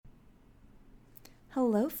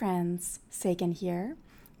Hello friends, Sagan here.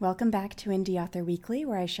 Welcome back to Indie Author Weekly,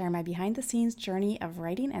 where I share my behind-the-scenes journey of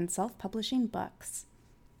writing and self-publishing books.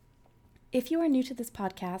 If you are new to this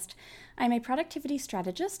podcast, I'm a productivity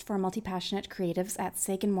strategist for multi-passionate creatives at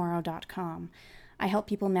saganmorrow.com. I help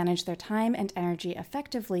people manage their time and energy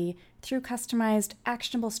effectively through customized,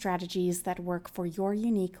 actionable strategies that work for your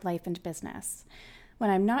unique life and business. When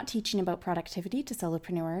I'm not teaching about productivity to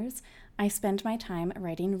solopreneurs, I spend my time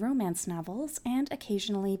writing romance novels and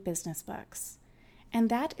occasionally business books. And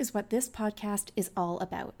that is what this podcast is all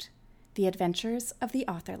about, the adventures of the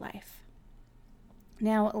author life.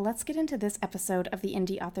 Now, let's get into this episode of the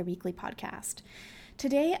Indie Author Weekly podcast.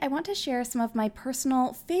 Today, I want to share some of my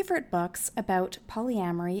personal favorite books about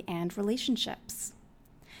polyamory and relationships.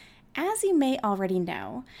 As you may already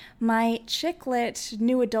know, my chick lit,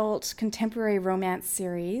 new adult, contemporary romance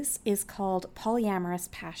series is called Polyamorous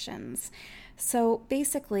Passions. So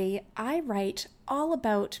basically, I write all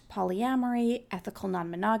about polyamory, ethical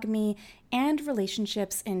non-monogamy, and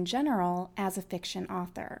relationships in general as a fiction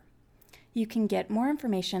author. You can get more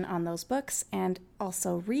information on those books and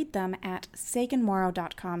also read them at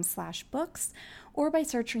saganmorrow.com/books or by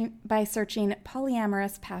searching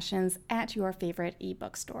Polyamorous Passions at your favorite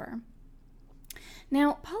ebook store.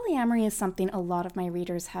 Now, polyamory is something a lot of my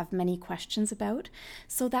readers have many questions about,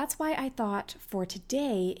 so that's why I thought for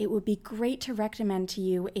today it would be great to recommend to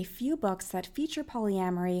you a few books that feature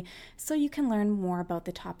polyamory so you can learn more about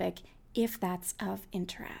the topic if that's of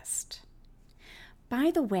interest. By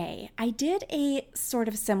the way, I did a sort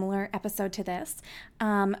of similar episode to this.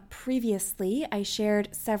 Previously, I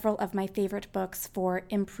shared several of my favorite books for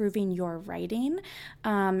improving your writing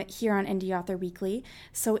here on Indie Author Weekly.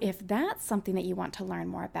 So if that's something that you want to learn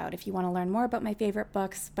more about, if you want to learn more about my favorite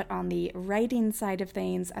books, but on the writing side of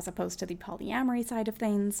things as opposed to the polyamory side of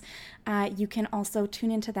things, you can also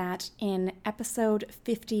tune into that in episode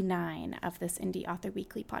 59 of this Indie Author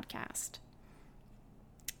Weekly podcast.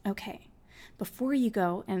 Okay. Before you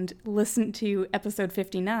go and listen to episode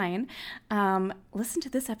 59, listen to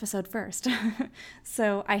this episode first.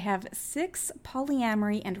 So I have 6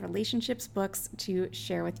 polyamory and relationships books to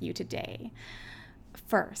share with you today.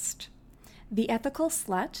 First, The Ethical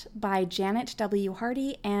Slut by Janet W.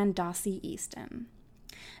 Hardy and Dossie Easton.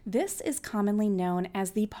 This is commonly known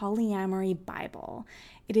as the Polyamory Bible.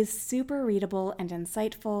 It is super readable and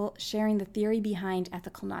insightful, sharing the theory behind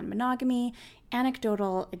ethical non-monogamy,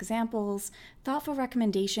 anecdotal examples, thoughtful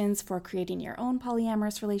recommendations for creating your own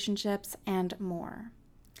polyamorous relationships, and more.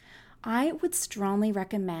 I would strongly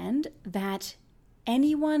recommend that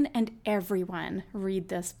anyone and everyone read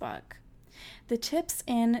this book. The tips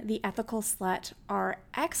in The Ethical Slut are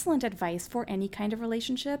excellent advice for any kind of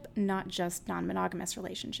relationship, not just non-monogamous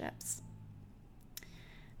relationships.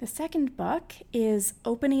 The second book is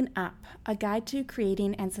Opening Up, A Guide to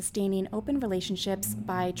Creating and Sustaining Open Relationships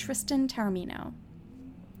by Tristan Taormino.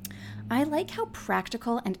 I like how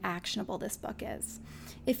practical and actionable this book is.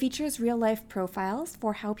 It features real-life profiles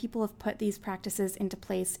for how people have put these practices into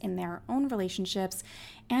place in their own relationships,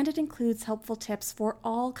 and it includes helpful tips for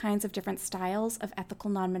all kinds of different styles of ethical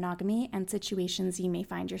non-monogamy and situations you may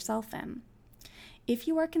find yourself in. If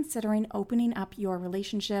you are considering opening up your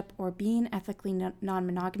relationship or being ethically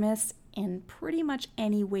non-monogamous in pretty much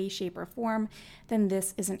any way, shape, or form, then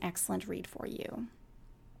this is an excellent read for you.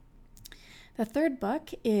 The third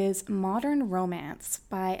book is Modern Romance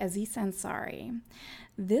by Aziz Ansari.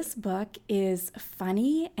 This book is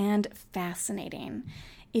funny and fascinating.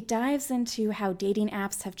 It dives into how dating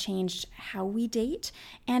apps have changed how we date,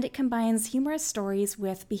 and it combines humorous stories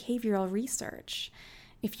with behavioral research.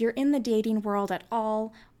 If you're in the dating world at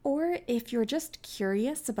all, or if you're just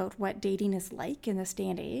curious about what dating is like in this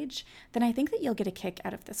day and age, then I think that you'll get a kick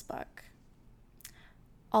out of this book.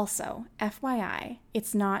 Also, FYI,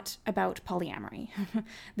 it's not about polyamory.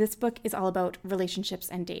 This book is all about relationships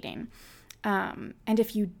and dating. And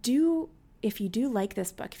if you do like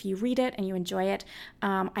this book, if you read it and you enjoy it,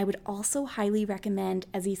 I would also highly recommend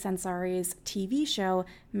Aziz Ansari's TV show,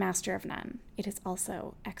 Master of None. It is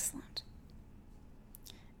also excellent.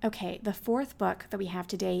 Okay, the fourth book that we have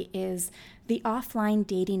today is The Offline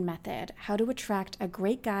Dating Method, How to Attract a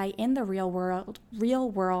Great Guy in the Real World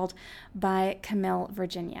by Camille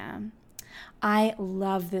Virginia. I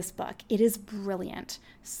love this book. It is brilliant,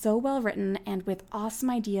 so well written, and with awesome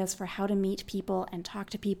ideas for how to meet people and talk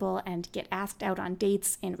to people and get asked out on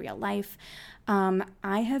dates in real life.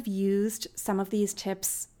 I have used some of these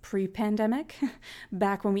tips pre-pandemic,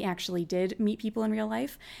 back when we actually did meet people in real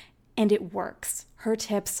life, and it works. Her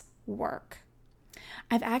tips work.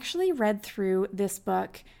 I've actually read through this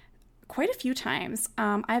book quite a few times.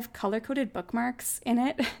 I've color-coded bookmarks in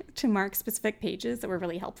it to mark specific pages that were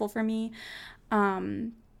really helpful for me.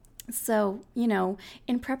 So,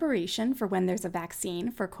 in preparation for when there's a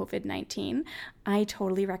vaccine for COVID-19, I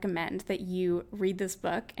totally recommend that you read this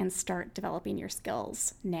book and start developing your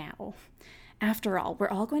skills now. After all, we're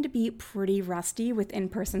all going to be pretty rusty with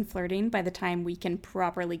in-person flirting by the time we can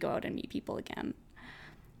properly go out and meet people again.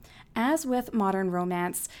 As with modern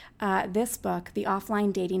romance, this book, The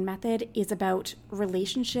Offline Dating Method, is about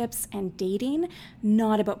relationships and dating,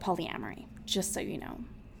 not about polyamory, just so you know.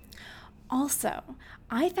 Also,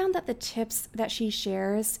 I found that the tips that she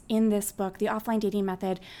shares in this book, The Offline Dating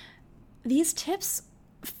Method, these tips,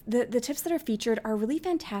 the tips that are featured are really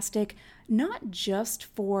fantastic, not just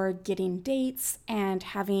for getting dates and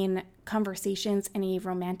having conversations in a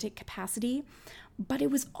romantic capacity, but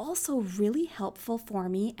it was also really helpful for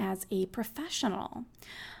me as a professional.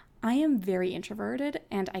 I am very introverted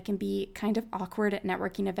and I can be kind of awkward at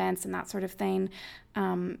networking events and that sort of thing.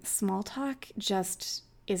 Small talk just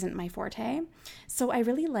isn't my forte. So I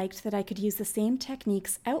really liked that I could use the same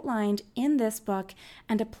techniques outlined in this book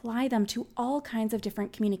and apply them to all kinds of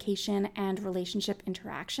different communication and relationship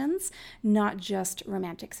interactions, not just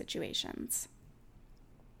romantic situations.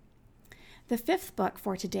 The fifth book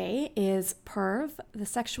for today is Perv, The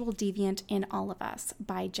Sexual Deviant in All of Us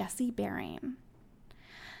by Jesse Bering.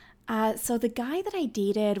 So the guy that I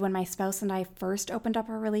dated when my spouse and I first opened up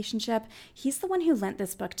our relationship, he's the one who lent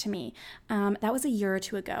this book to me. That was a year or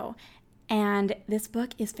two ago. And this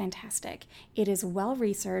book is fantastic. It is well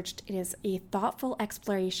researched. It is a thoughtful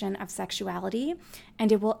exploration of sexuality,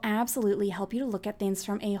 and it will absolutely help you to look at things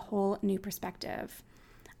from a whole new perspective.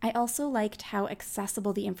 I also liked how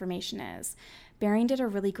accessible the information is. Bering did a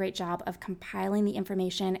really great job of compiling the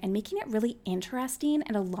information and making it really interesting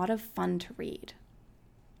and a lot of fun to read.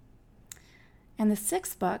 And the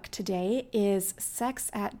sixth book today is Sex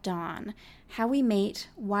at Dawn, How We Mate,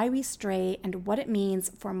 Why We Stray, and What It Means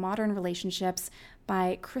for Modern Relationships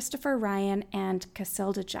by Christopher Ryan and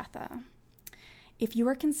Casilda Jetha. If you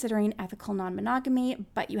are considering ethical non-monogamy,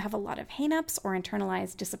 but you have a lot of hang-ups or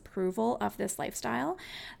internalized disapproval of this lifestyle,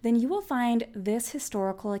 then you will find this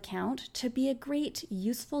historical account to be a great,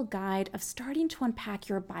 useful guide of starting to unpack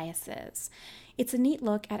your biases. It's a neat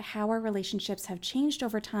look at how our relationships have changed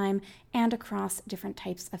over time and across different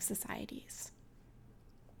types of societies.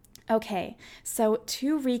 Okay, so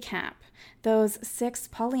to recap, those 6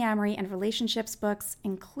 polyamory and relationships books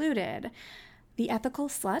included The Ethical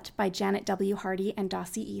Slut by Janet W. Hardy and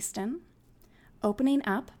Dossie Easton, Opening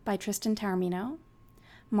Up by Tristan Taormino,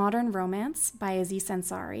 Modern Romance by Aziz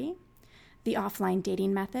Ansari, The Offline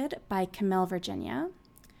Dating Method by Camille Virginia,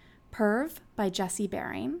 Perv by Jesse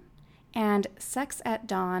Bering, and Sex at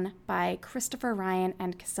Dawn by Christopher Ryan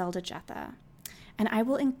and Casilda Jetha. And I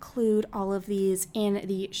will include all of these in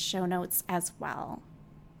the show notes as well.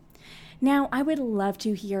 Now, I would love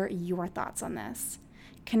to hear your thoughts on this.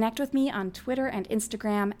 Connect with me on Twitter and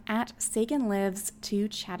Instagram at SaganLives to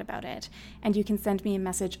chat about it. And you can send me a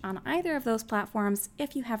message on either of those platforms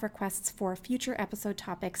if you have requests for future episode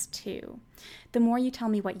topics too. The more you tell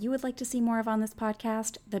me what you would like to see more of on this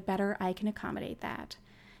podcast, the better I can accommodate that.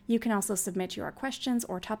 You can also submit your questions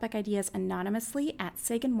or topic ideas anonymously at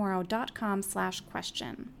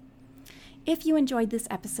saganmorrow.com/question. If you enjoyed this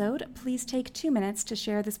episode, please take 2 minutes to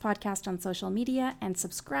share this podcast on social media and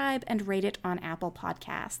subscribe and rate it on Apple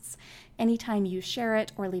Podcasts. Anytime you share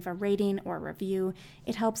it or leave a rating or review,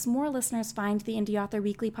 it helps more listeners find the Indie Author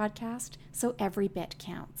Weekly podcast, so every bit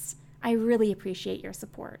counts. I really appreciate your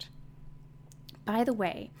support. By the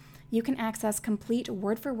way, you can access complete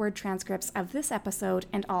word-for-word transcripts of this episode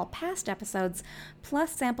and all past episodes,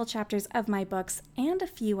 plus sample chapters of my books and a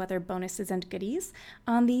few other bonuses and goodies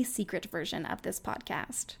on the secret version of this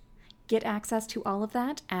podcast. Get access to all of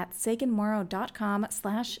that at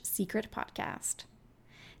saganmorrow.com/secretpodcast.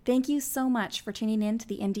 Thank you so much for tuning in to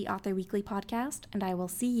the Indie Author Weekly podcast, and I will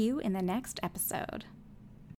see you in the next episode.